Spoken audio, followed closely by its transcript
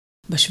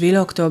ב-7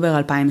 לאוקטובר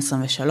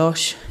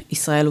 2023,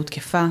 ישראל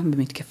הותקפה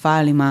במתקפה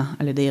אלימה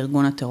על ידי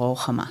ארגון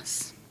הטרור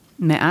חמאס.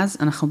 מאז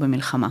אנחנו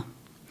במלחמה.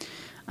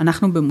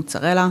 אנחנו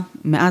במוצרלה,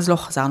 מאז לא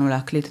חזרנו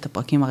להקליט את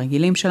הפרקים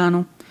הרגילים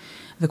שלנו,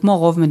 וכמו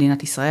רוב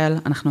מדינת ישראל,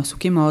 אנחנו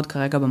עסוקים מאוד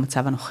כרגע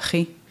במצב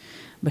הנוכחי,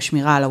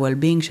 בשמירה על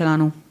ה-well-being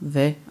שלנו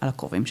ועל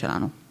הקרובים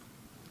שלנו.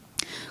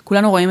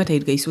 כולנו רואים את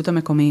ההתגייסות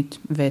המקומית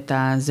ואת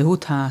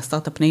הזהות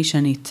הסטארט-אפ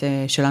ניישנית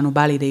שלנו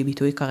באה לידי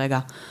ביטוי כרגע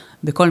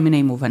בכל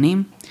מיני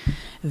מובנים,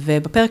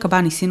 ובפרק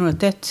הבא ניסינו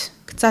לתת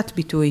קצת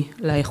ביטוי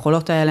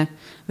ליכולות האלה,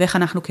 ואיך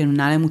אנחנו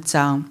כמנהלי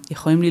מוצר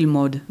יכולים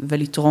ללמוד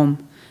ולתרום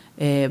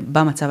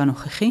במצב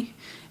הנוכחי,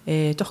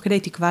 תוך כדי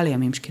תקווה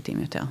לימים שקטים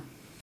יותר.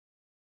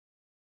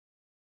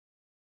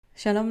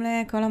 שלום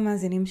לכל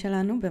המאזינים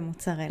שלנו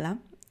במוצרלה.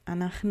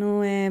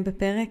 אנחנו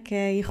בפרק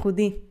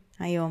ייחודי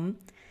היום,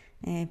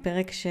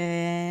 פרק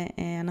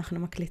שאנחנו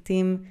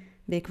מקליטים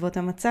בעקבות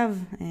המצב,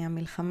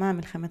 המלחמה,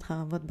 מלחמת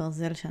חרבות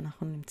ברזל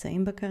שאנחנו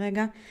נמצאים בה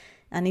כרגע.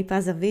 אני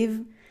פז אביב,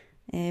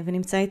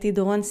 ונמצא איתי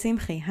דורון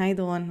שמחי. היי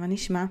דורון, מה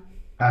נשמע?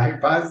 היי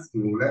פז,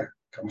 מעולה,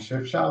 כמה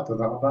שאפשר,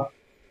 תודה רבה.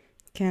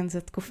 כן,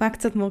 זו תקופה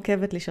קצת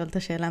מורכבת לשאול את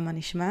השאלה מה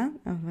נשמע,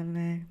 אבל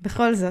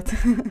בכל זאת,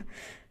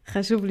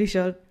 חשוב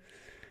לשאול.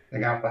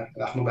 לגמרי,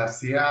 אנחנו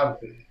בעשייה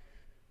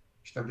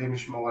ומשתדלים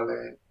לשמור על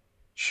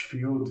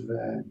שפיות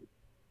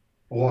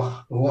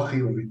ורוח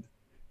חיובית.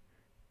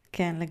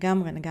 כן,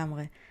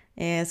 לגמרי.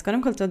 אז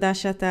קודם כל תודה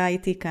שאתה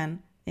איתי כאן.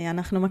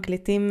 אנחנו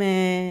מקליטים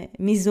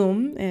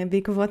מזום,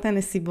 בעקבות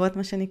הנסיבות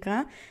מה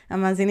שנקרא.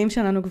 המאזינים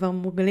שלנו כבר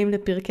מורגלים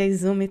לפרקי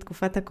זום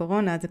מתקופת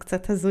הקורונה, אז זה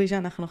קצת הזוי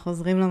שאנחנו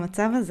חוזרים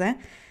למצב הזה,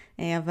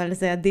 אבל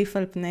זה עדיף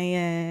על פני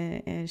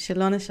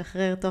שלא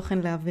נשחרר תוכן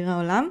לאוויר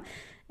העולם.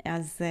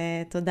 אז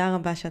תודה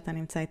רבה שאתה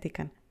נמצא איתי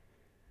כאן.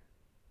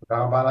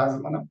 תודה רבה על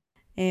ההזמנה.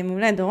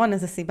 מעולה, דורון,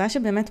 אז הסיבה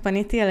שבאמת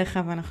פניתי אליך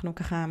ואנחנו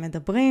ככה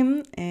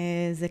מדברים,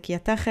 זה כי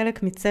אתה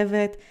חלק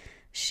מצוות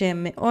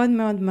שמאוד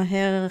מאוד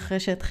מהר אחרי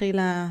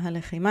שהתחילה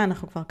הלחימה,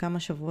 אנחנו כבר כמה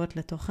שבועות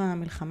לתוך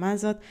המלחמה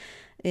הזאת,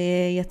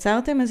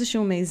 יצרתם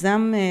איזשהו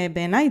מיזם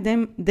בעיניי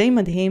די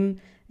מדהים,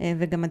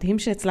 וגם מדהים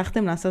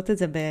שהצלחתם לעשות את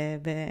זה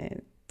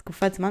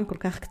בתקופת זמן כל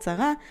כך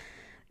קצרה.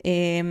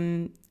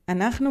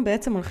 אנחנו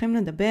בעצם הולכים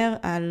לדבר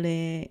על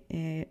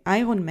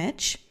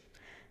IronMatch,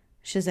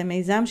 שזה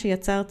מיזם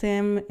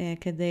שיצרתם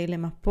כדי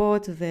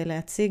למפות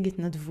ולהציג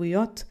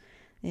התנדבויות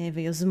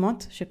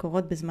ויוזמות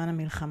שקורות בזמן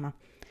המלחמה.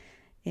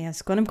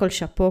 אז קודם כל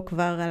שפו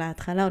כבר על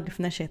ההתחלה, עוד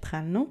לפני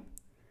שהתחלנו.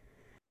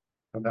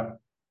 תודה.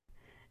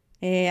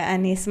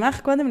 אני אשמח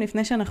קודם,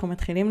 לפני שאנחנו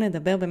מתחילים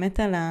לדבר באמת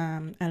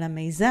על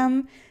המיזם,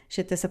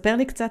 שתספר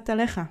לי קצת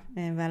עליך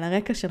ועל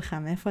הרקע שלך,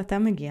 מאיפה אתה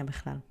מגיע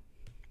בכלל.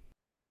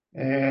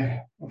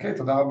 אוקיי,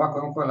 תודה רבה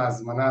קודם כל על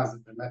ההזמנה, זה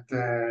באמת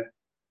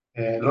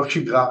לא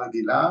שגרה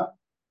רגילה.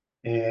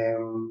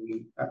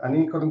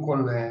 אני קודם כל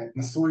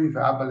נשוי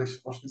ואבא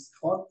לשלוש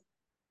נסיכות,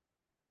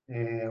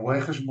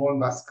 רואה חשבון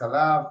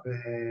בהשכלה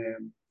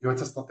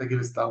ויועץ אסטרטגי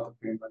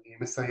לסטארט-אפים. אני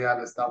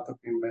מסייע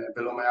לסטארט-אפים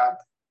בלא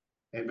מעט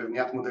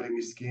בבניית מודלים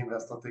עסקיים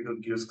ואסטרטגיות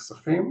גיוס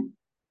כספים.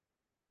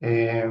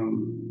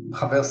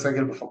 חבר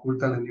סגל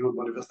בפקולטה לניהול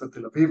באוניברסיטת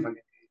תל אביב, אני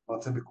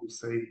מרצה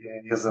בקורסי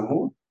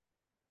יזמות,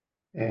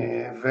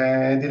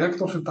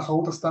 ודירקטור של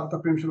תחרות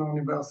הסטארט-אפים של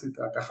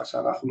האוניברסיטה, ככה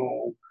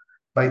שאנחנו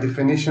by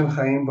definition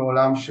חיים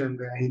בעולם של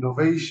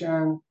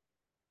innovation,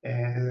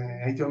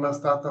 הייתי אומר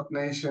סטארט-אפ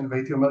ניישן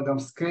והייתי אומר גם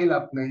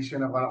סקייל-אפ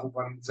ניישן, אבל אנחנו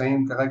כבר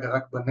נמצאים כרגע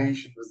רק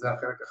בניישן, וזה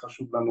החלק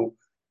החשוב לנו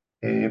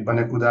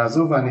בנקודה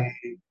הזו, ואני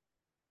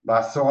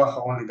בעשור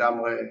האחרון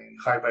לגמרי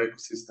חי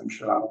באקוסיסטם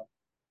שלנו.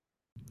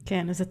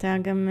 כן, אז אתה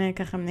גם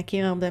ככה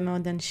מכיר הרבה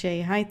מאוד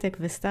אנשי הייטק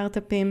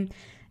וסטארט-אפים,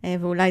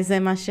 ואולי זה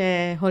מה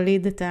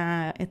שהוליד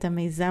את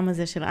המיזם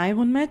הזה של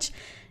IronMatch.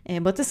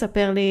 בוא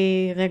תספר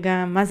לי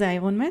רגע מה זה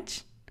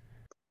IronMatch.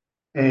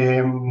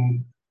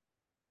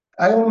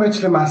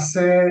 IronMatch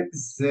למעשה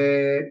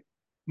זה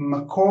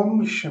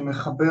מקום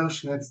שמחבר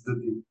שני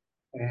צדדים.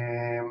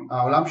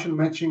 העולם של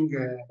מאצ'ינג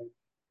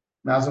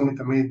מאז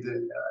ומתמיד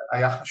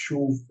היה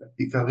חשוב,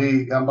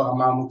 עיקרי, גם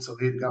ברמה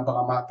המוצרית, גם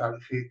ברמה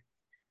התהליכית,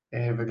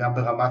 וגם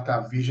ברמת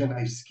הוויז'ן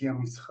העסקי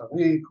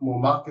המסחרי, כמו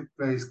מרקט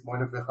פלייס, כמו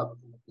 1,001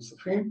 מקומות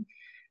נוספים.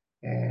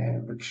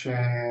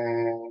 וכשהגיעה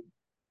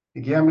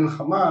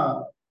המלחמה,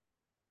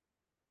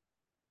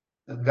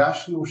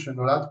 הרגשנו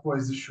שנולד פה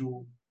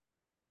איזשהו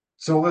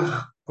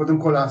צורך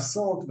קודם כל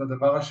לעשות,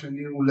 והדבר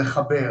השני הוא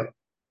לחבר.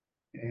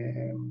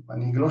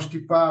 אני אגלוש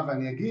טיפה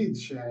ואני אגיד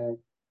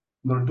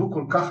שנולדו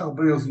כל כך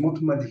הרבה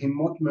יוזמות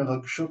מדהימות,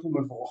 מרגשות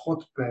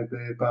ומבורכות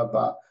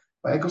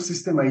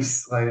באקוסיסטם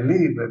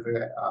הישראלי,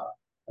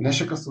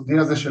 והנשק הסודי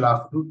הזה של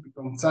האחדות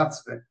פתאום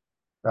צץ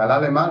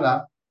ועלה למעלה,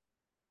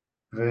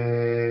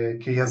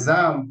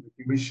 וכיזם,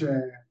 וכמי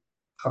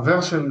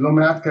שחבר של לא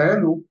מעט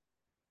כאלו,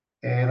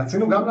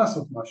 רצינו גם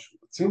לעשות משהו,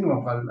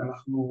 אבל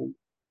אנחנו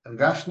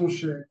הרגשנו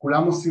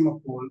שכולם עושים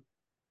הכל,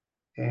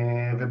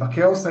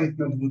 ובכאוס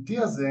ההתנדבותי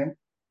הזה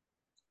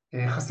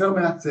חסר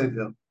מעט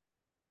סדר.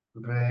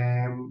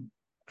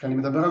 וכשאני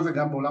מדבר על זה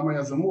גם בעולם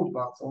היזמות,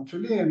 בהרצאות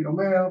שלי, אני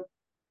אומר,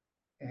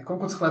 קודם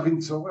כל צריך להבין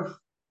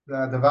צורך,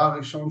 זה הדבר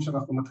הראשון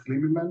שאנחנו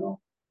מתחילים ממנו,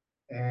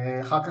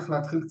 אחר כך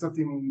להתחיל קצת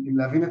עם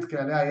להבין את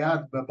קהלי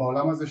היעד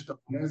בעולם הזה שאתה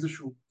קונה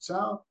איזשהו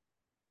מוצר,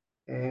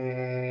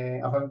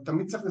 אבל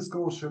תמיד צריך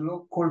לזכור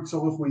שלא כל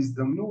צורך הוא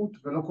הזדמנות,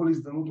 ולא כל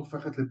הזדמנות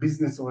הופכת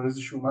לביזנס או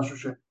איזשהו משהו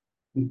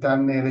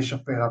שניתן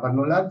לשפר, אבל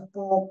נולד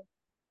פה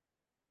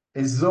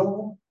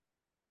אזור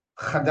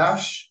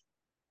חדש,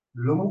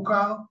 לא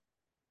מוכר,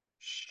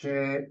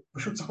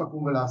 שפשוט צריך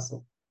לקום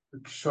ולעשות.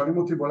 כששואלים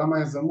אותי בעולם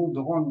היזמות,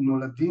 דורון,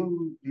 נולדים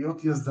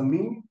להיות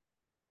יזמים,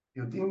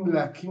 יודעים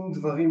להקים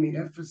דברים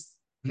מאפס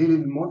בלי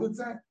ללמוד את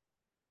זה,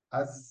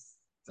 אז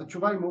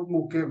התשובה היא מאוד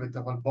מורכבת,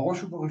 אבל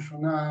בראש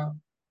ובראשונה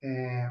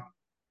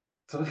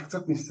צריך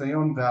קצת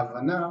ניסיון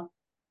והבנה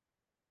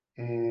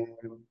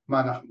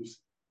מה אנחנו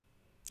עושים.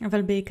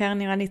 אבל בעיקר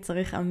נראה לי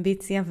צריך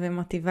אמביציה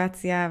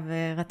ומוטיבציה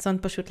ורצון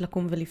פשוט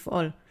לקום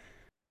ולפעול.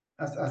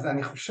 אז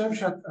אני חושב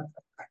שאת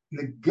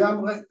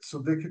לגמרי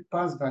צודקת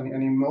פז,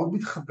 ואני מאוד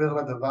מתחבר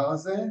לדבר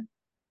הזה,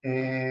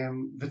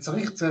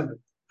 וצריך צוות.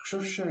 אני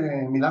חושב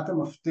שמילת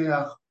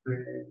המפתח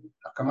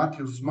בהקמת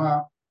יוזמה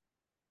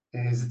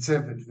זה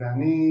צוות,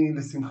 ואני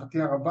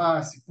לשמחתי הרבה,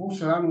 הסיפור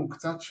שלנו הוא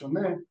קצת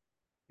שונה,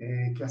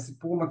 כי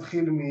הסיפור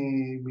מתחיל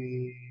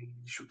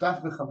משותף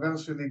וחבר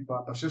שלי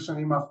בשש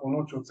שנים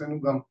האחרונות,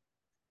 שהוצאנו גם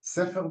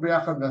ספר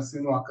ביחד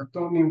ועשינו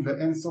הקטונים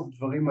ואין סוף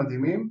דברים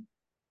מדהימים,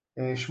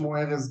 שמו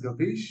ארז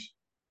גביש,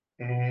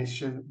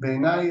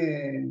 שבעיניי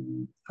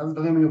אחד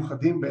הדברים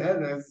מיוחדים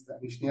בארז,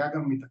 ואני שנייה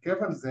גם מתעכב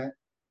על זה,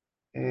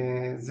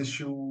 זה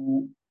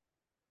שהוא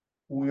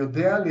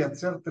יודע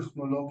לייצר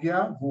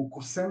טכנולוגיה והוא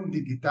קוסם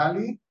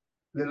דיגיטלי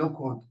ללא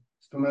קוד.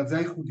 זאת אומרת, זה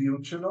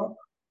הייחודיות שלו,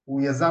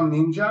 הוא יזם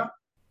נינג'ה.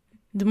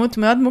 דמות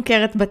מאוד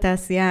מוכרת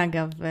בתעשייה,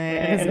 אגב.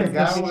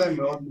 לגמרי,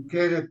 מאוד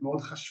מוכרת,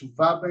 מאוד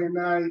חשובה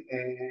בעיניי,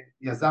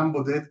 יזם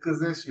בודד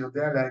כזה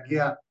שיודע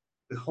להגיע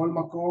לכל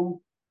מקום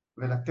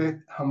ולתת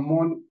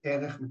המון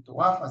ערך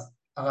מטורף. אז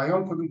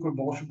הרעיון קודם כל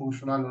בראש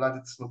ובראשונה נולד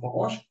אצלו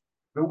בראש,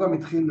 והוא גם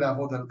התחיל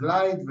לעבוד על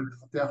גלייד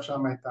ולפתח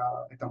שם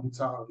את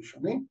המוצר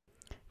הראשוני.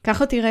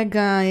 קח אותי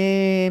רגע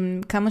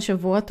כמה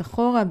שבועות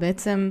אחורה,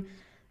 בעצם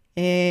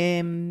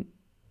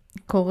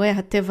קורה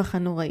הטבח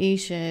הנוראי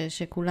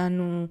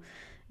שכולנו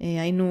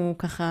היינו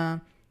ככה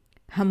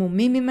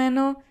המומים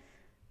ממנו,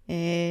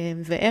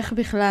 ואיך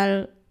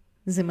בכלל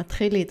זה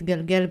מתחיל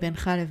להתגלגל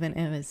בינך לבין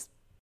ארז.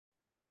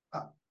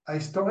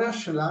 ההיסטוריה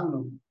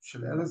שלנו,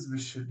 של ארז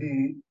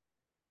ושלי,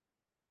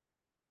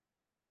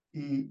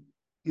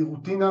 היא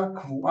רוטינה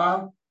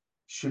קבועה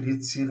של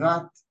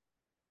יצירת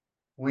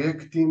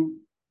פרויקטים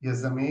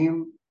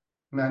יזמיים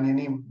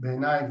מעניינים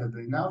בעיניי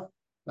ובעיניו.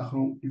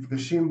 אנחנו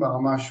נפגשים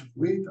ברמה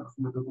השבועית,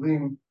 אנחנו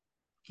מדברים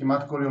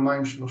כמעט כל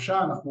יומיים שלושה,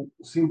 אנחנו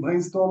עושים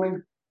בריינסטורמינג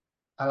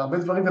על הרבה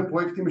דברים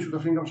ופרויקטים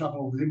משותפים גם שאנחנו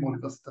עובדים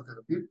באוניברסיטת תל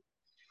אביב.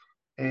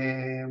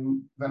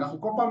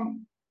 ואנחנו כל פעם,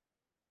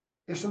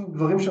 יש לנו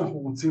דברים שאנחנו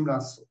רוצים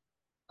לעשות.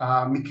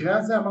 המקרה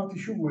הזה, אמרתי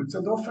שוב, הוא יוצא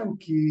דופן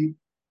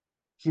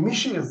כי מי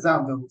שיזם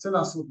ורוצה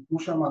לעשות, כמו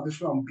שאמרת,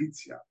 יש לו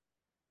אמביציה,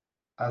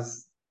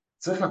 אז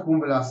צריך לקום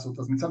ולעשות.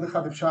 אז מצד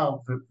אחד אפשר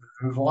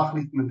ומבורך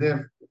להתנדב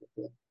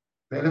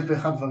באלף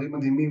ואחד דברים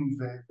מדהימים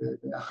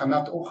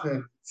והכנת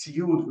אוכל,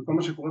 ציוד וכל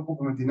מה שקורה פה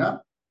במדינה,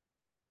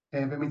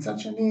 ומצד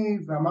שני,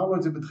 ואמרנו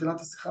את זה בתחילת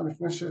השיחה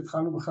לפני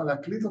שהתחלנו בכלל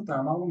להקליט אותה,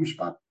 אמרנו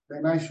משפט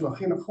בעיניי שהוא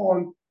הכי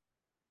נכון,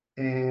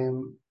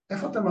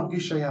 איפה אתה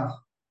מרגיש שייך?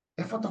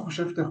 איפה אתה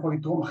חושב שאתה יכול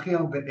לתרום הכי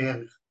הרבה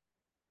ערך?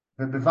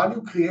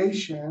 וב-value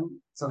creation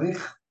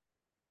צריך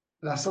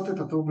לעשות את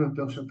הטוב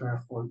ביותר שאתה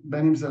יכול,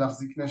 בין אם זה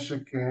להחזיק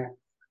נשק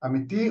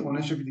אמיתי או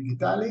נשק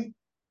דיגיטלי,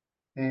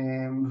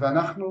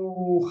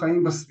 ואנחנו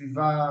חיים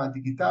בסביבה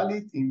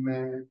הדיגיטלית עם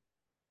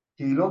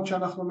קהילות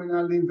שאנחנו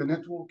מנהלים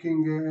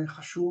ונטוורקינג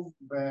חשוב,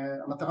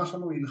 והמטרה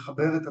שלנו היא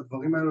לחבר את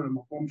הדברים האלו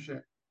למקום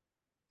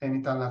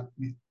שניתן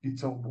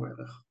ליצור בו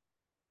ערך.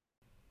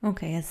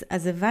 אוקיי,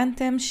 אז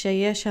הבנתם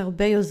שיש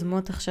הרבה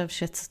יוזמות עכשיו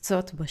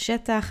שצצות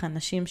בשטח,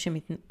 אנשים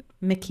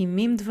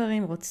שמקימים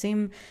דברים,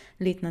 רוצים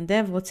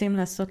להתנדב, רוצים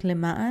לעשות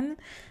למען,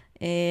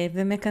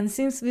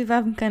 ומכנסים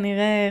סביבם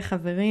כנראה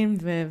חברים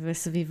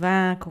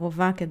וסביבה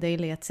קרובה כדי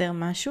לייצר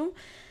משהו,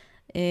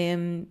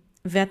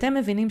 ואתם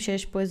מבינים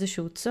שיש פה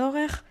איזשהו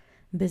צורך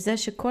בזה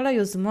שכל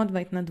היוזמות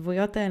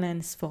וההתנדבויות האלה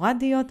הן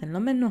ספורדיות, הן לא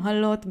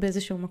מנוהלות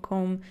באיזשהו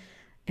מקום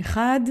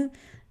אחד.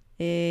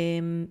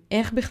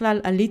 איך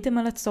בכלל עליתם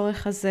על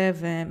הצורך הזה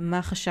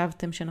ומה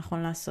חשבתם שנכון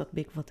לעשות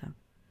בעקבותיו?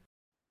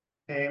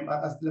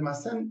 אז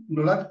למעשה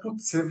נולד פה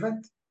צוות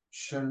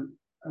של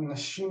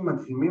אנשים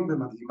מדהימים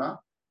ומדהימה,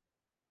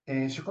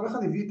 שכל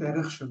אחד הביא את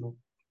הערך שלו.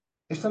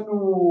 יש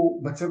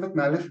לנו בצוות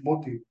מאלף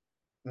בוטים,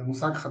 זה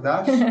מושג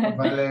חדש,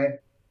 אבל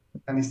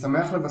אני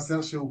שמח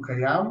לבשר שהוא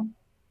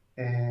קיים.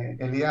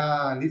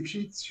 אליה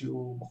ליפשיץ,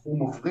 שהוא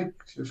בחור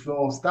מבריק, שיש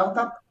לו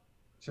סטארט-אפ,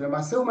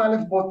 שלמעשה הוא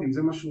מאלף בוטים,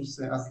 זה מה שהוא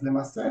עושה. אז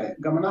למעשה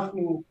גם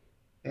אנחנו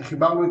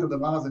חיברנו את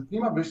הדבר הזה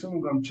פנימה, ויש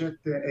לנו גם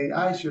צ'אט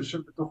AI שיושב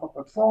בתוך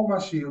הפלטפורמה,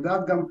 שהיא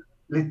יודעת גם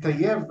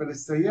לטייב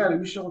ולסייע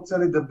למי שרוצה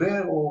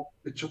לדבר או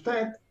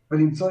לצ'וטט,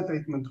 ולמצוא את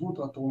ההתנדבות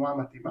או התרומה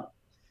המתאימה.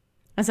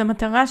 אז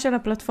המטרה של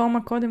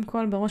הפלטפורמה קודם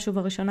כל, בראש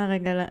ובראשונה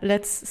רגע,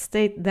 let's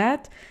state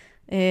that,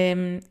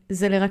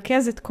 זה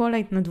לרכז את כל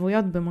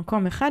ההתנדבויות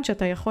במקום אחד,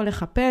 שאתה יכול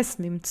לחפש,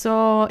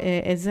 למצוא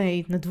איזה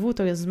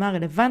התנדבות או יוזמה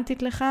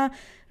רלוונטית לך,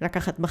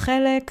 לקחת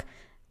בחלק,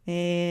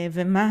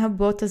 ומה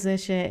הבוט הזה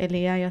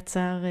שאליה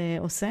יצר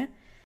עושה?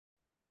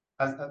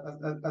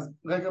 אז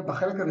רגע,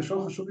 בחלק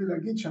הראשון חשוב לי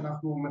להגיד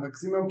שאנחנו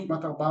מרכזים היום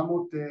כמעט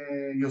 400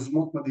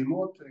 יוזמות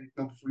מדהימות,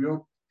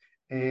 התנדבויות.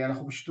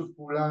 אנחנו בשיתוף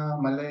פעולה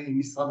מלא עם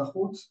משרד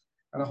החוץ,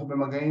 אנחנו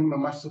במגעים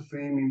ממש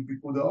סופיים עם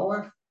פיקוד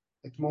העורף.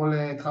 אתמול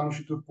התחלנו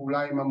שיתוף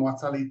פעולה עם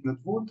המועצה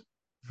להתנדבות,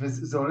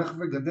 וזה הולך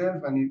וגדל,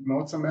 ואני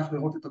מאוד שמח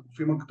לראות את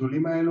הגופים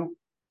הגדולים האלו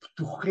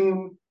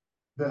פתוחים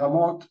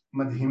ברמות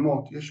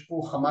מדהימות. יש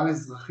פה חמ"ל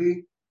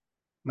אזרחי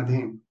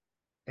מדהים.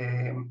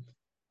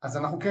 אז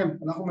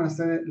אנחנו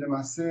מנסה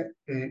למעשה,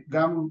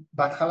 גם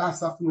בהתחלה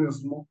אספנו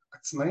יוזמות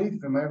עצמאית,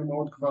 ומהר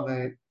מאוד כבר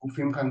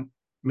גופים כאן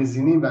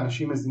מזינים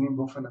ואנשים מזינים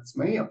באופן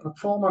עצמאי.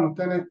 הפלטפורמה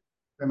נותנת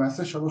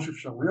למעשה 3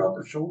 אפשרויות.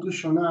 אפשרות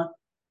ראשונה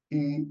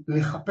היא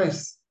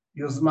לחפש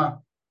יוזמה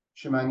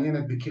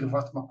שמעניינת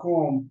בקרבת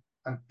מקום,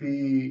 על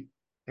פי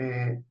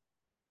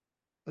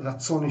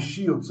רצון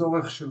אישי או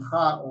צורך שלך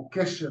או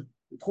קשר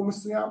בתחום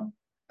מסוים.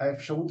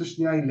 האפשרות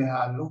השנייה היא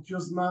להעלות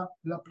יוזמה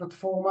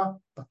לפלטפורמה,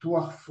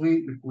 פתוח,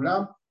 פרי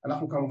לכולם.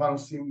 אנחנו כמובן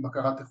עושים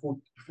בקרת איכות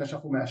לפני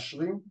שאנחנו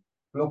מאשרים,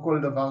 לא כל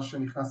דבר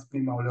שנכנס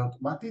פנימה עולה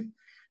אוטומטית.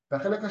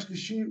 והחלק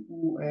השלישי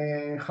הוא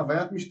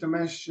חוויית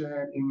משתמש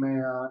עם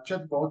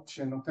הצ'טבוט,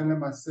 שנותן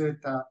למעשה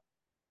את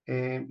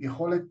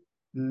היכולת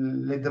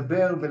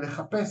לדבר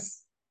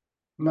ולחפש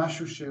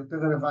משהו שיותר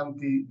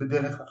רלוונטי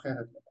בדרך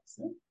אחרת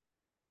למעשה.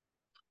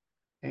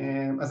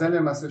 אז אלה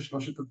למעשה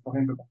 3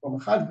 הדברים במקום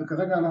אחד,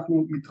 וכרגע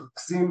אנחנו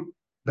מתרכזים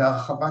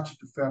בהרחבת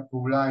שיתופי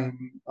הפעולה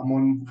עם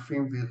המון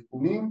גופים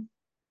וארגונים,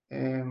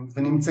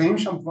 ונמצאים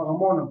שם כבר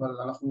המון,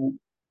 אבל אנחנו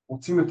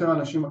רוצים יותר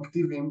אנשים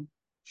אקטיביים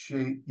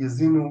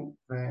שיזינו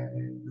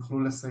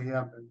ויוכלו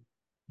לסייע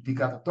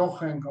בבדיקת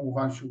התוכן.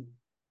 כמובן שהוא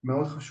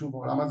מאוד חשוב,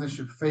 העולם הזה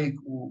של פייק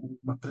הוא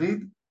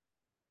מטריד,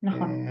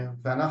 נכון.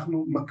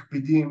 ואנחנו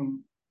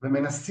מקפידים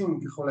ומנסים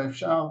ככל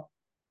האפשר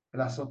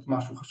לעשות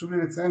משהו. חשוב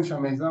לי לציין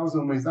שהמיזם הזה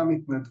הוא מיזם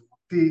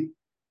התנדבותי,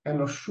 אין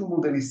לו שום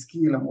מודל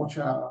עסקי, למרות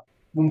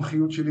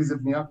שהמומחיות שלי זה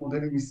בניית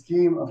מודלים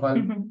עסקיים,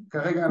 אבל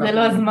כרגע אנחנו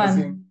לא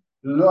הזמן.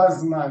 לא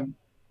הזמן,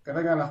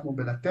 כרגע אנחנו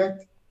בלתת,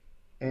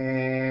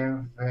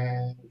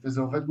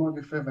 וזה עובד מאוד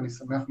יפה, ואני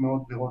שמח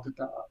מאוד לראות את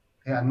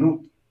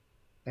ההיענות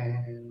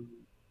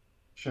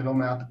של לא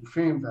מעט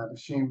גופים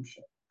ואנשים,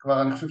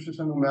 שכבר אני חושב שיש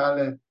לנו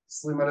מעל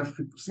 20,000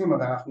 חיפושים,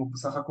 אבל אנחנו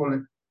בסך הכל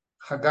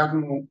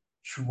חגגנו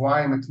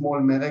שבועיים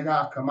אתמול מרגע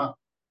ההקמה.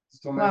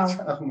 זאת אומרת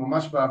שאנחנו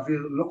ממש באוויר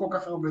לא כל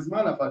כך הרבה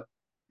זמן, אבל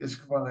יש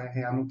כבר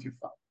היענות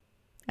יפה.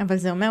 אבל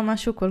זה אומר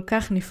משהו כל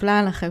כך נפלא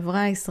על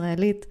החברה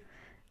הישראלית,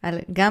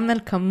 גם על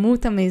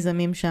כמות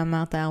המיזמים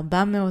שאמרת,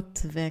 400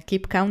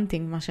 ו-keep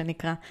counting, מה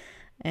שנקרא,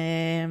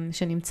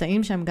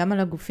 שנמצאים שם, גם על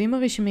הגופים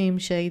הרשמיים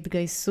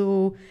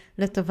שהתגייסו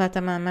לטובת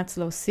המאמץ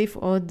להוסיף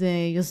עוד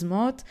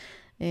יוזמות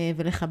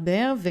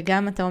ולחבר,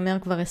 וגם אתה אומר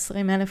כבר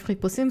 20,000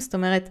 חיפושים, זאת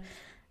אומרת,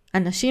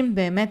 אנשים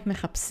באמת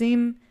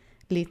מחפשים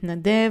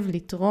להתנדב,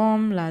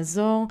 לתרום,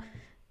 לעזור,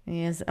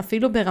 אז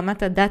אפילו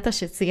ברמת הדאטה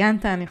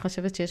שציינת, אני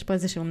חושבת שיש פה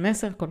איזשהו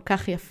מסר כל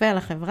כך יפה על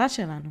החברה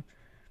שלנו.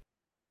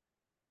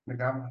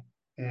 לגמרי.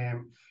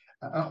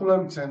 אנחנו לא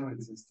המצאנו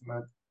את זה, זאת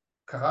אומרת,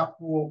 קרה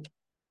פה,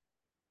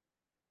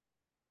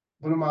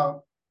 בוא נאמר,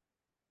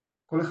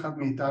 כל אחד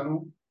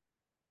מאיתנו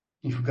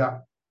נפגע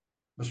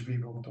בשביעי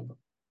באוקטובר,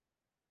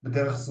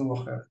 בדרך זו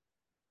או אחרת.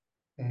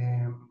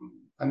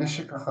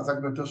 הנשק החזק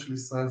ביותר של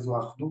ישראל זו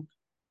האחדות,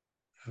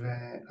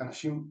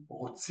 ואנשים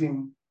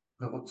רוצים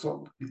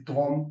ורוצות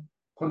לתרום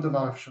כל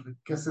דבר אפשרי,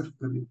 כסף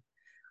גדול.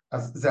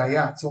 אז זה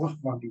היה, הצורך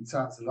כבר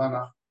נמצא, זה לא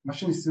אנחנו. מה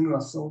שניסינו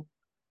לעשות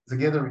זה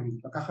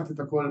gathering, לקחת את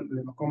הכל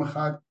למקום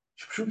אחד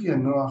שפשוט יהיה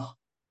נוח,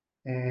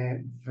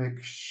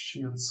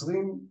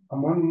 וכשיוצרים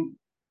המון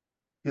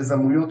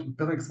יזמויות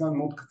בפרק זמן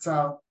מאוד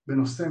קצר,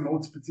 בנושא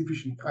מאוד ספציפי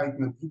שנקרא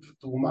התנדבות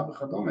ותרומה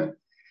וכדומה,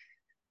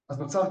 אז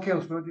נוצר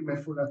כאוס, לא יודעים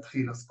מאיפה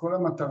להתחיל. אז כל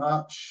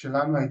המטרה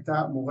שלנו הייתה,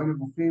 מורה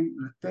נבוכים,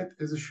 לתת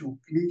איזשהו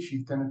כלי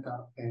שייתן את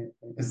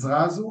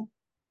העזרה הזו,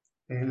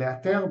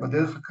 לאתר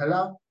בדרך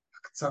הקלה,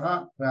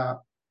 הקצרה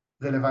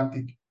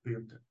והרלוונטית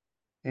ביותר.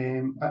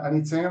 אני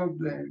אציין עוד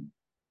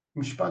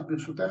משפט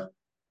ברשותך,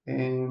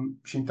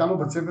 שאיתנו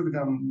בצוות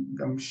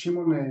גם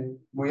שמעון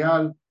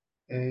מויאל,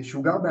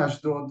 שהוא גר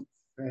באשדוד,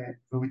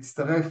 והוא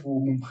הצטרף,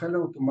 הוא מומחה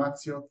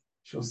לאוטומציות,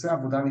 שעושה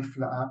עבודה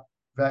נפלאה,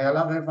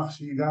 ואיילה רווח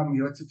שהיא גם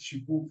יועצת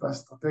שיווק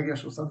ואסטרטגיה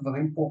שעושה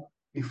דברים פה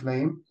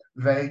נפלאים,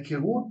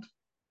 וההיכרות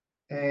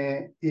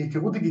היא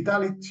היכרות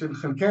דיגיטלית של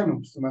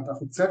חלקנו, זאת אומרת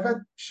אנחנו צוות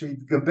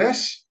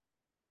שהתגבש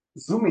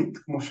זומית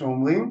כמו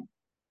שאומרים,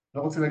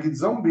 לא רוצה להגיד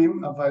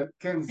זומבים, אבל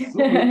כן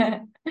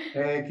זומית,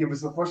 כי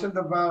בסופו של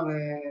דבר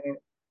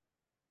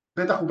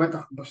בטח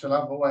ובטח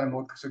בשלב הוא היה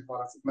מאוד קשה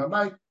כבר לצאת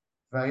מהבית,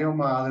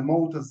 והיום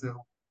הרמוט הזה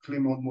הוא כלי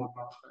מאוד מאוד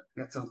נוח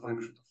לייצר דברים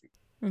משותפים.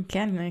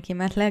 כן,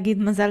 כמעט להגיד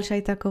מזל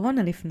שהייתה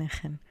קורונה לפני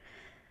כן.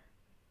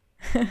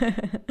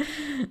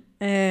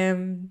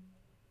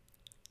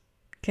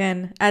 כן,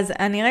 אז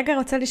אני רגע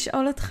רוצה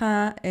לשאול אותך,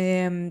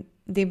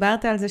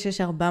 דיברת על זה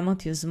שיש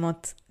 400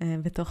 יוזמות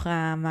בתוך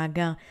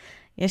המאגר.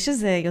 יש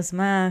איזו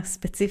יוזמה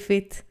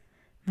ספציפית,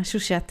 משהו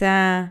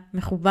שאתה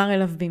מחובר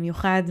אליו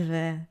במיוחד,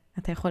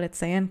 ואתה יכול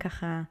לציין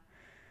ככה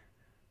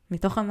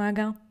מתוך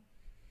המאגר?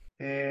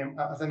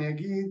 אז אני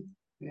אגיד,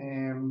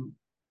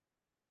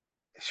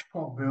 יש פה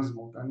הרבה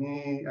יוזמות.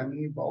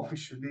 אני באופי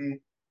שלי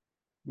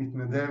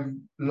מתנדב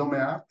לא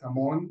מעט,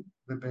 המון,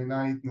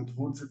 ובעיניי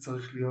התנדבות זה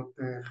צריך להיות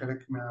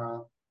חלק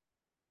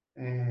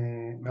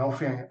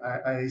מהאופי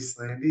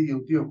הישראלי,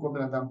 יהודי או כל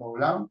בן אדם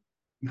בעולם.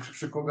 אני חושב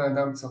שכל בן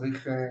אדם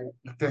צריך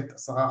לתת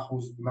 10%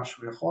 ממה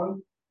שהוא יכול.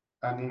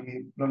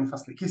 אני לא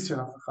נכנס לכיס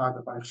של אף אחד,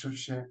 אבל אני חושב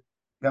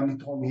שגם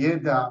לתרום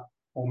ידע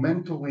או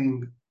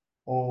מנטורינג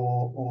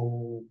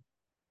או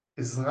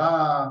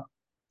עזרה,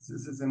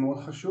 זה מאוד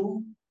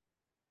חשוב.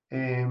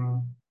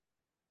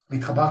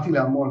 והתחברתי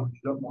להמון,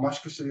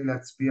 ממש קשה לי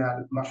להצביע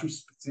על משהו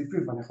ספציפי,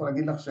 ואני יכול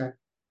להגיד לך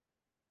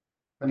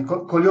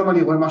כל יום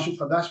אני רואה משהו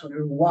חדש ואני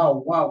אומר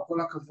וואו,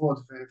 כל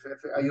הכבוד,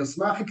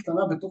 והיוזמה הכי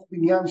קטנה בתוך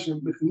בניין שהם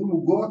מכינים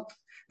עוגות,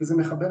 וזה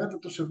מחבר את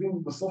התושבים,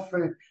 ובסוף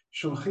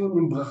שולחים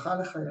עם ברכה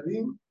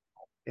לחיילים,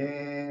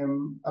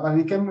 אבל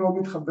אני כן מאוד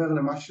מתחבר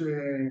למה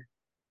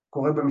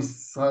שקורה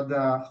במשרד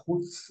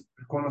החוץ,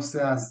 בכל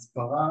נושא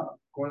ההסברה,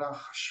 כל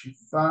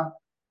החשיבה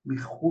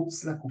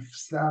מחוץ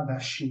לקופסה,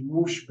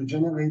 והשימוש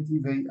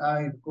בג'נרייטיב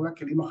AI וכל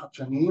הכלים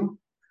החדשניים,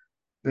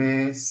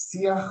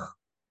 בשיח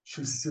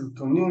של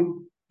סרטונים,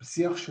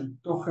 בשיח של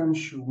תוכן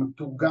שהוא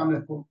מתורגם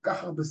לכל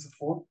כך הרבה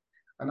שפות.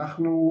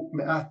 אנחנו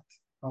מעט,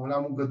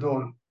 העולם הוא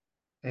גדול,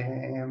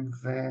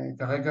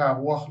 וכרגע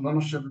הרוח לא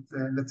נושבת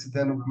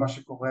לצידנו במה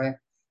שקורה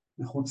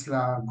מחוץ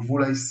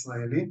לגבול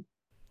הישראלי.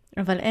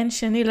 אבל אין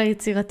שני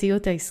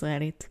ליצירתיות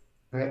הישראלית.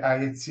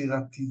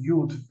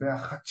 והיצירתיות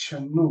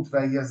והחדשנות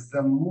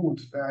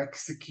והיזמות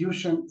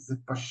והאקסקיושן זה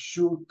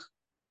פשוט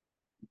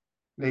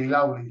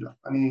לילה ולילה.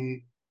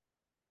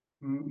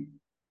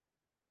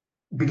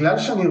 בגלל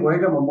שאני רואה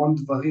גם המון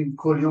דברים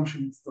כל יום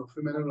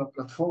שמצטרפים אלינו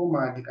לפלטפורמה,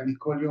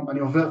 אני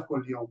עובר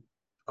כל יום,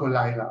 כל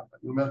לילה,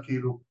 אני אומר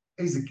כאילו,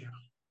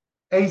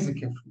 איזה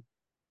כיף.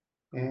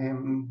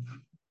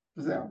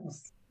 זהו.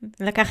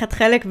 לקחת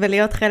חלק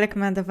ולהיות חלק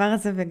מהדבר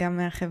הזה, וגם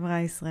מהחברה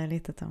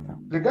הישראלית, אתה אומר.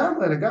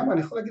 לגמרי,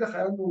 אני יכול להגיד לך,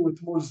 היה לנו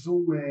אתמול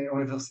זום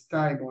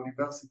אוניברסיטאי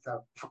באוניברסיטה,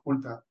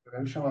 פקולטה,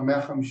 והיו שם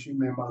 150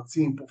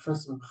 מרצים,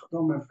 פרופסורים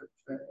וכדומה,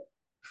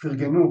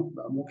 ופרגנו,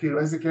 ואמרו כאילו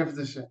איזה כיף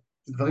זה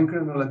שדברים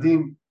כאלה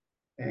נולדים,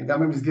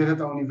 גם במסגרת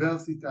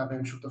האוניברסיטה,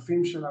 והם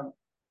שותפים שלנו.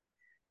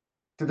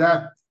 אתה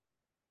יודע,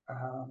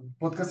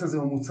 הפודקאסט הזה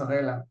הוא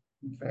מוצרלה,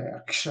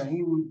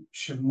 והקשיים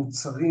של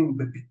מוצרים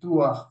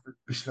בפיתוח,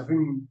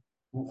 בשלבים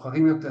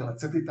מאוחרים יותר,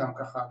 לצאת איתם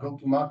ככה,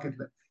 go to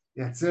market,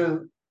 לייצר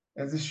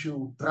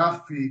איזשהו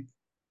טראפיק,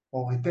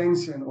 או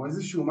ריטנשן, או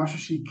איזשהו משהו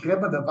שיקרה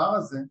בדבר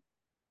הזה,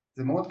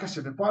 זה מאוד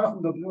קשה. ופה אנחנו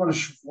מדברים על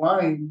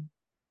שבועיים,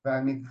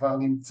 ואני כבר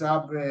נמצא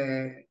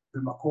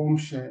במקום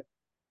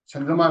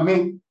שאני לא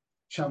מאמין,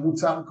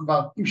 שהמוצר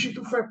כבר עם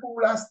שיתופי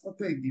פעולה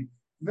אסטרטגיים,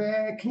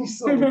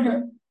 וכניסות,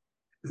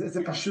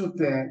 זה פשוט,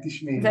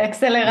 תשמעי. זה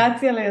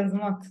אקסלרציה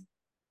ליוזמות.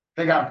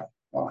 לגמרי,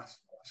 ממש.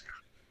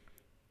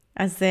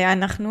 אז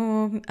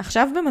אנחנו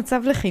עכשיו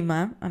במצב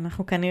לחימה,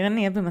 אנחנו כנראה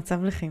נהיה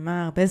במצב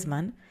לחימה הרבה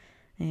זמן,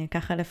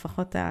 ככה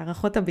לפחות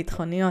הערכות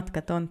הביטחוניות,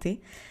 קטונתי.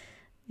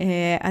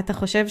 אתה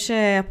חושב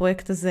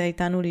שהפרויקט הזה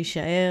איתנו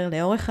להישאר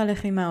לאורך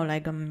הלחימה, אולי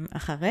גם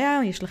אחריה?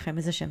 יש לכם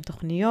איזה שהן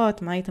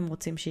תוכניות? מה הייתם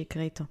רוצים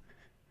שיקרה איתו?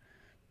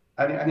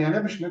 אני אענה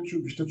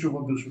בשתי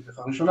תשובות ברשותך.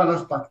 הראשונה, לא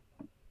אכפת.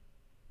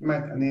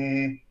 באמת,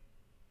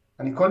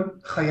 אני כל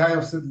חיי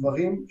עושה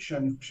דברים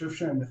שאני חושב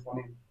שהם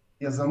נכונים.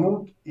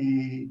 יזמות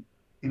היא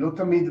לא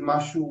תמיד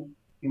משהו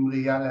עם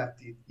ראייה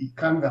לעתיד, היא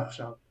כאן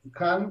ועכשיו.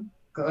 וכאן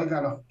כרגע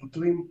אנחנו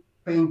פותרים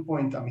pain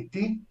point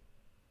אמיתי,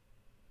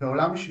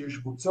 בעולם שיש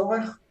בו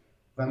צורך,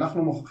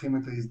 ואנחנו מוכיחים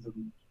את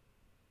ההזדמנות.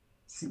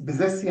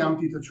 בזה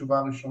סיימתי את התשובה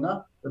הראשונה,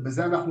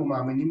 ובזה אנחנו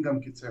מאמינים גם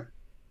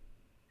כצוות.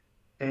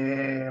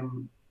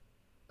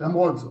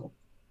 למרות זאת,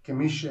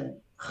 כמי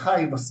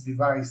שחי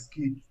בסביבה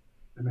העסקית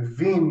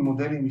ומבין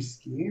מודלים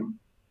עסקיים,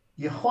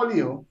 יכול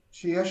להיות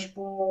שיש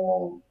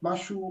פה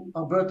משהו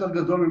הרבה יותר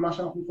גדול ממה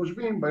שאנחנו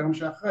חושבים ביום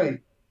שאחרי.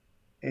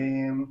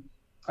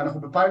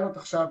 אנחנו בפיילוט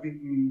עכשיו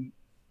עם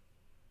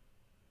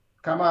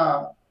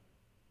כמה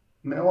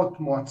מאות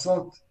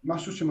מועצות,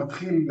 משהו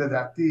שמתחיל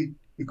לדעתי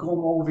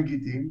לקרוא עור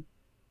וגידים,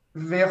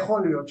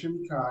 ויכול להיות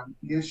שמכאן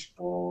יש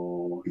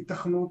פה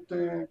התכנות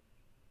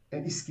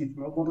עסקית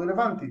מאוד מאוד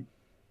רלוונטית.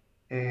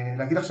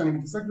 להגיד לך שאני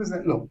מתעסק בזה?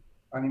 לא.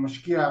 אני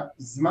משקיע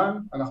זמן,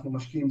 אנחנו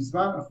משקיעים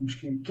זמן, אנחנו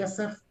משקיעים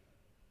כסף,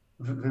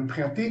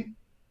 ומבחינתי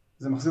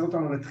זה מחזיר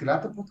אותנו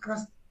לתחילת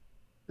הפודקאסט.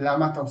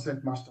 למה אתה עושה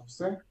את מה שאתה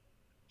עושה?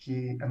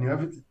 כי אני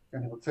אוהב את זה, כי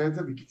אני רוצה את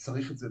זה, וכי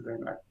צריך את זה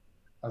בעיניי.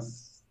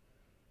 אז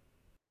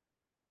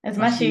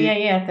מה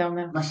שיהיה, אתה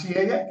אומר. מה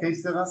שיהיה,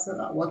 כסרה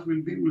סרה, what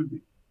will be, will be.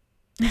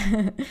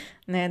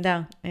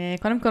 נהדר.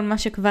 קודם כל, מה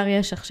שכבר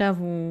יש עכשיו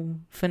הוא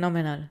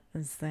פנומנל.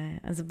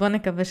 אז בוא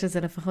נקווה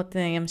שזה לפחות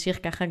ימשיך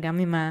ככה גם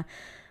עם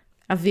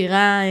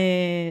האווירה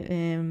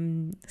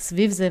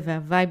סביב זה,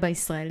 והווייב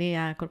הישראלי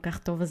הכל כך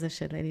טוב הזה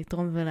של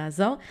לתרום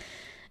ולעזור.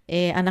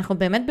 אנחנו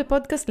באמת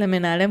בפודקאסט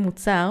למנהלי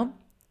מוצר,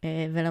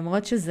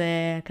 ולמרות שזה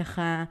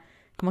ככה,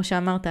 כמו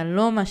שאמרת,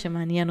 לא מה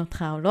שמעניין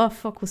אותך, או לא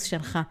הפוקוס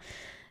שלך,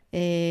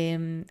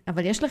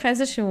 אבל יש לך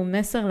איזשהו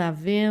מסר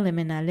להעביר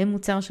למנהלי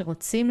מוצר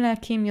שרוצים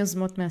להקים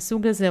יוזמות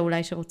מהסוג הזה,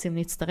 אולי שרוצים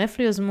להצטרף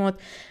ליוזמות.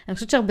 אני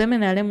חושבת שהרבה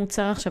מנהלי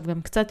מוצר עכשיו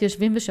גם קצת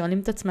יושבים ושואלים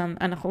את עצמם,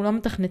 אנחנו לא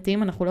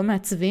מתכנתים, אנחנו לא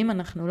מעצבים,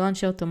 אנחנו לא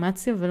אנשי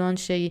אוטומציה ולא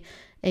אנשי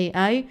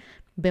AI,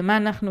 במה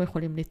אנחנו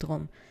יכולים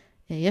לתרום?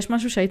 יש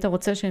משהו שהיית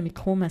רוצה שהם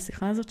ייקחו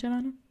מהשיחה הזאת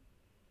שלנו?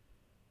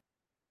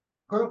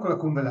 קודם כל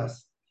לקום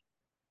ולעשות.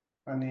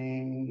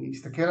 אני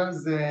אסתכל על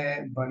זה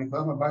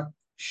בנקודת מבט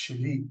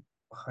שלי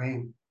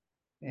בחיים.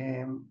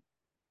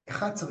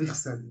 אחד, צריך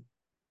סדר.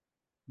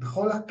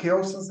 בכל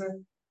הכאוס הזה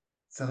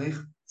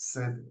צריך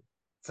סדר.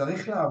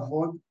 צריך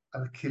לעבוד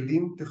על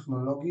כלים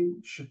טכנולוגיים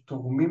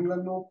שתורמים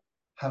לנו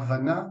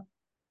הבנה,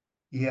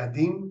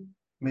 יעדים,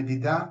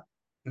 מדידה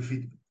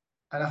ופידבק.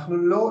 אנחנו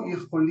לא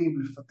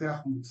יכולים לפתח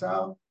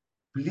מוצר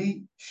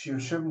בלי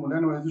שיושב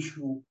מולנו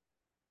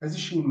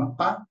איזושהי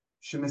מפה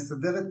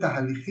שמסדרת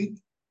תהליכית,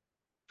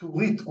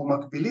 טורית או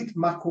מקבילית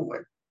מה קורה.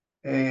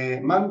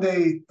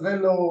 מנדי,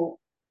 טרלו,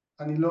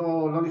 אני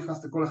לא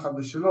נכנס לכל אחד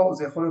בשלו,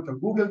 זה יכול להיות על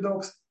גוגל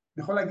דוקס.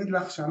 אני יכול להגיד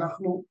לך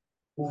שאנחנו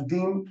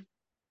עובדים,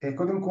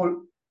 קודם כל,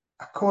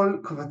 הכל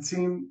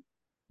קבצים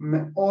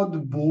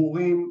מאוד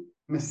ברורים,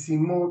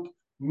 משימות,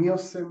 מי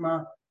עושה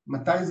מה,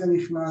 מתי זה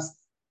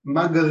נכנס,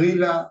 מה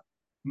גרילה,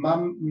 מה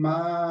מה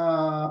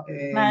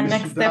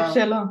ה-next step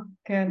שלו,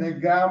 כן.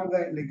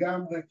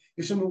 לגמרי.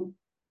 יש לנו,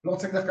 לא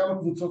רוצה להגיד כמה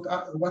קבוצות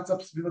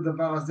וואטסאפ סביב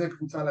הדבר הזה,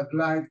 קבוצה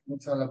לגלייד,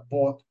 קבוצה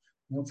לבוט,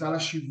 קבוצה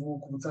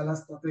לשיווק, קבוצה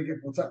לאסטרטגיה,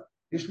 קבוצה,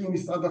 יש לי עם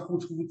משרד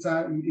החוץ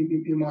קבוצה,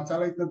 עם מועצה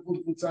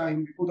להתנדבות קבוצה,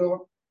 עם פיקוד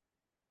העורף.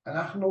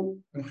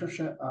 אני חושב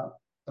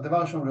שהדבר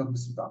הראשון הוא להיות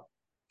מסודר.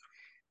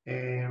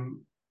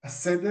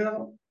 הסדר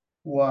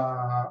הוא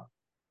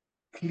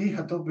הכלי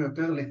הטוב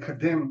ביותר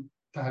לקדם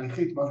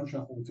תהליכית משהו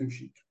שאנחנו רוצים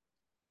שיקרה.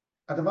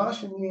 הדבר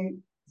השני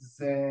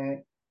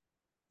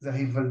זה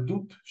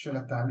ההיוולדות של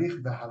התהליך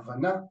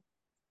וההבנה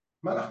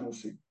מה אנחנו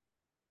עושים.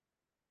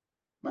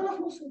 מה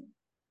אנחנו עושים?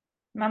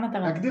 מה המטרה?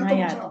 להגדיר את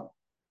המוצר.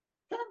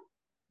 כן,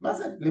 מה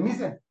זה? למי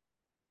זה?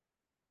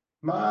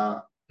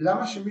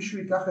 למה שמישהו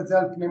ייקח את זה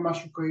על פני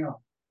משהו קיים?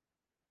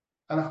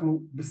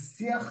 אנחנו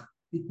בשיח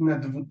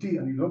התנדבותי,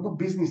 אני לא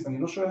בביזנס,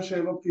 אני לא שואל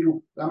שאלות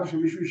כאילו למה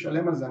שמישהו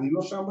ישלם על זה, אני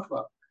לא שם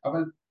בכלל,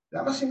 אבל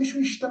למה שמישהו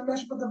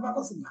ישתמש בדבר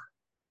הזה בכלל?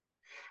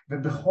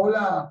 ובכל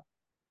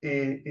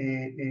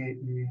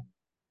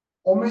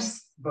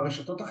העומס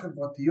ברשתות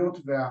החברתיות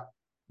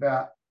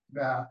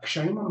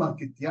והקשיים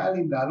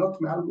המרקטיאליים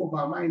לעלות מעל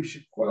גובה המים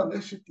שכל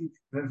הרשת היא,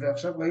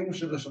 ועכשיו ראינו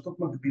שרשתות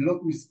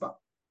מגבילות מספר.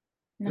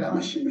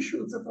 למה שמישהו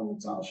יוצא את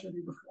המוצר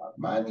שלי בכלל?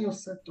 מה אני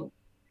עושה טוב?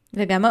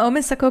 וגם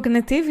העומס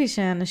הקוגניטיבי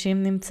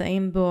שאנשים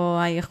נמצאים בו,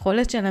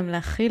 היכולת שלהם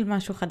להכיל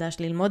משהו חדש,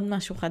 ללמוד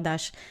משהו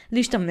חדש,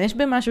 להשתמש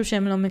במשהו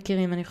שהם לא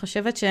מכירים. אני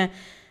חושבת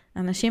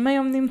שאנשים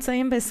היום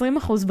נמצאים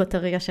ב-20%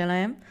 בטריה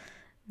שלהם,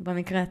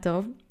 במקרה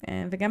הטוב,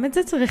 וגם את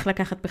זה צריך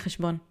לקחת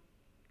בחשבון.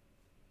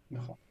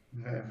 נכון.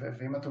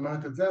 ואם את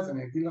אומרת את זה, אז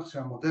אני אגיד לך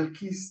שהמודל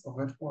כיס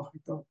עובד פה הכי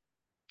טוב.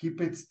 Keep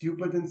it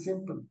stupid and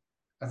simple.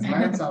 אז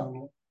מה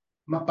יצרנו?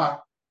 מפה.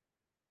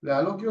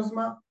 להעלות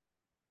יוזמה,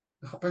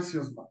 לחפש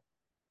יוזמה.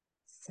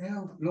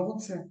 זהו, לא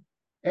רוצה.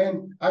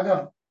 אין.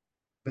 אגב,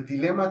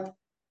 בדילמת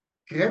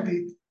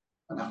קרדיט,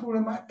 אנחנו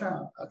למטה.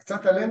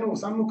 קצת עלינו,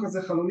 שמנו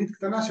כזה חלונית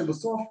קטנה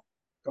שבסוף,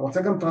 אתה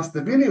רוצה גם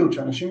טרסטביליות,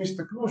 שאנשים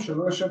יסתכלו,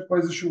 שלא יושב פה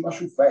איזשהו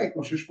משהו פייק,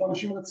 או שיש פה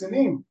אנשים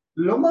רציניים.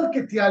 לא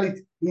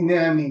מרקטיאלית,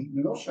 הנה אני,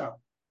 לא שם.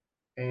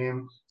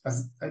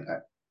 אז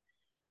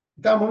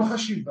הייתה המון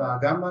חשיבה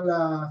גם על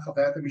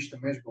חוויית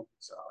המשתמש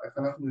במוצר, איך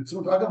אנחנו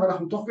יוצרים, אגב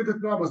אנחנו תוך כדי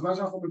תנועה בזמן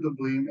שאנחנו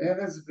מדברים,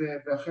 ארז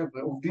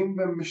והחבר'ה עובדים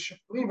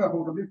ומשפרים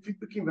ואנחנו מקבלים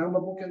פידבקים, והיום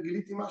בבוקר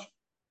גיליתי משהו,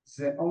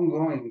 זה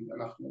ongoing,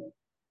 אנחנו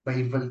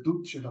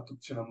בהיוולדות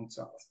של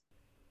המוצר הזה.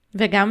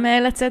 וגם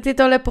לצאת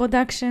איתו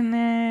לפרודקשן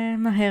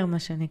מהר מה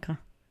שנקרא.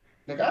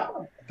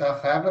 לגמרי, אתה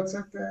חייב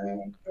לצאת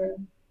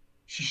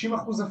 60%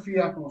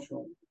 אפייה כמו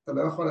שאומרים, אתה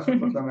לא יכול לחכות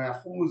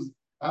ל100%,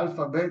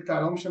 אלפא, בטא,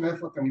 לא משנה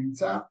איפה אתה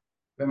נמצא,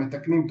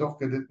 ומתקנים תוך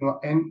כדי תנועה,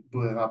 אין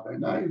ברירה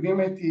בעיניי. ואם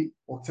הייתי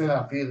רוצה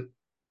להעביר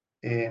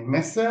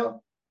מסר,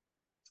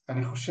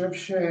 אני חושב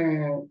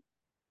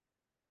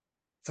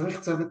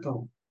שצריך צוות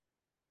טוב.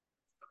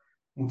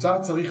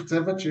 מוצר צריך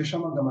צוות שיש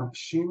שם גם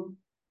אנשים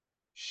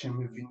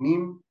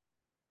שמבינים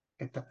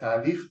את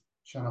התהליך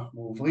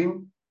שאנחנו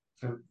עוברים,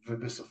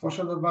 ובסופו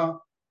של דבר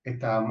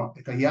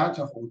את היעד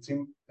שאנחנו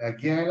רוצים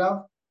להגיע אליו,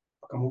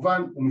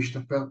 וכמובן הוא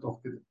משתפר תוך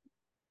כדי.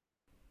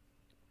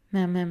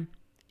 מהמם.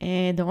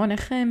 דורון,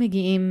 איך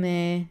מגיעים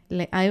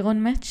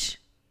ל-IronMatch?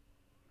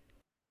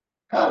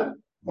 קל,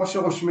 כמו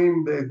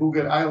שרושמים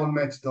בגוגל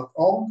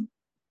ironmatch.org,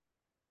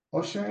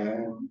 או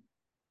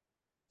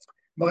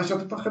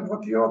שברשתות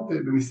החברתיות,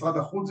 במשרד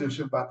החוץ, זה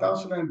יושב באתר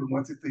שלהם,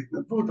 במועצת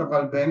ההתנדבות,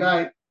 אבל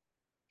בעיניי,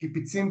 keep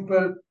it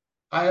simple,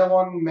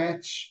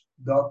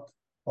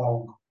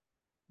 ironmatch.org.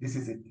 This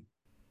is it.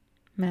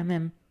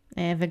 מהמם.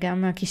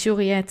 וגם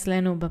הקישור יהיה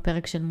אצלנו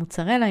בפרק של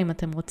מוצרלה, אם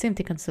אתם רוצים,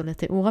 תיכנסו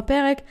לתיאור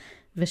הפרק,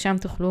 ושם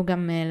תוכלו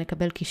גם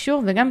לקבל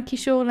קישור, וגם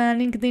קישור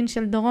ללינקדין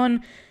של דורון,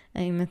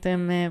 אם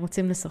אתם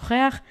רוצים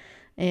לשוחח.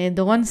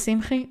 דורון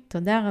שמחי,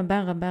 תודה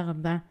רבה רבה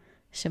רבה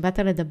שבאת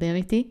לדבר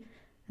איתי.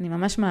 אני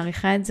ממש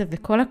מעריכה את זה,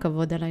 וכל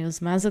הכבוד על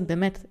היוזמה הזאת,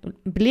 באמת,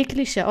 בלי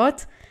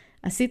קלישאות,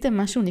 עשיתם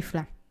משהו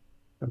נפלא.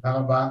 תודה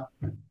רבה,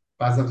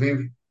 פז אביב,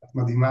 את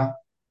מדהימה,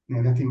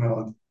 נהניתי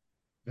מאוד.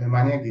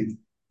 ומה אני אגיד?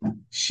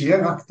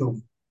 שיהיה רק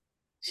טוב.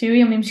 שיהיו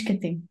ימים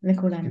שקטים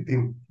לכולנו.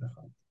 שקטים.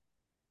 נכון.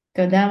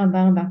 תודה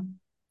רבה רבה. תודה.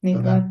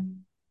 להתראות.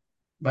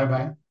 ביי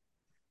ביי.